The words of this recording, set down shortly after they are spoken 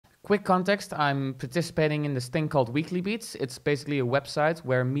quick context, I'm participating in this thing called Weekly Beats. It's basically a website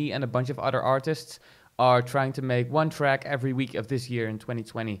where me and a bunch of other artists are trying to make one track every week of this year in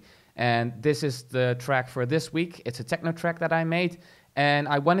 2020. And this is the track for this week. It's a techno track that I made. And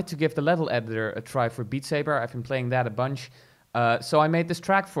I wanted to give the level editor a try for Beat Saber. I've been playing that a bunch. So I made this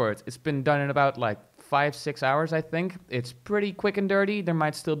track for it. It's been done in about like 5-6 hours, I think. It's pretty quick and dirty. There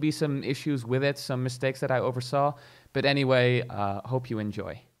might still be some issues with it, some mistakes that I oversaw. But anyway, hope you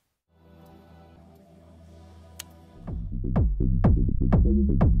enjoy.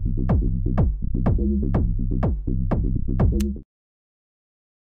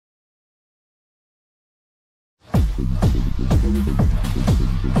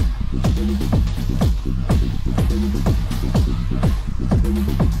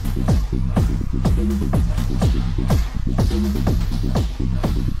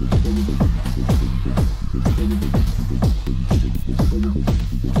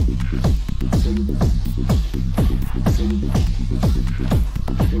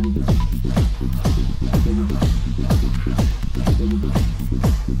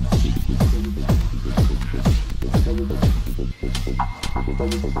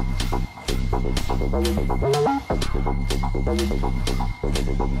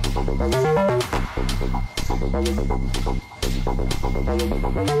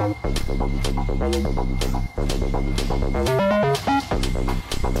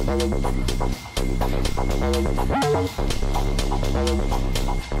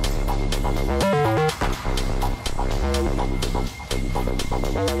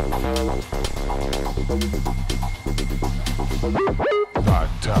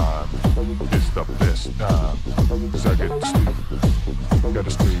 Nighttime is the best time, 'cause I get to sleep.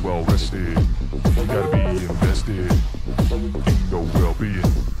 Gotta stay well rested, gotta be invested in your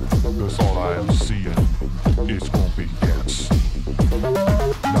well-being, 'cause all I am seeing is gonna be cats.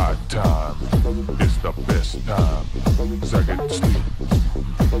 Nighttime is the best time, 'cause I get to sleep.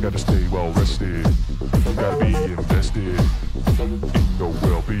 Gotta stay well rested, gotta be invested in your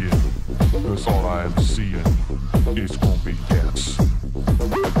well-being, 'cause all I am seeing is gonna be cats.